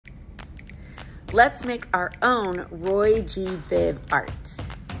Let's make our own Roy G. Biv art.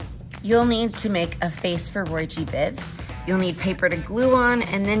 You'll need to make a face for Roy G. Biv. You'll need paper to glue on,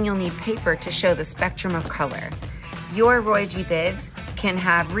 and then you'll need paper to show the spectrum of color. Your Roy G. Biv can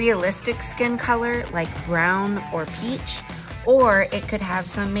have realistic skin color like brown or peach, or it could have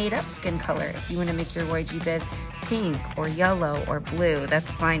some made up skin color. If you want to make your Roy G. Biv pink or yellow or blue, that's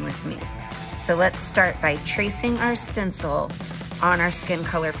fine with me. So let's start by tracing our stencil on our skin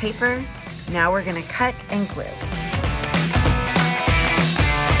color paper. Now we're gonna cut and glue.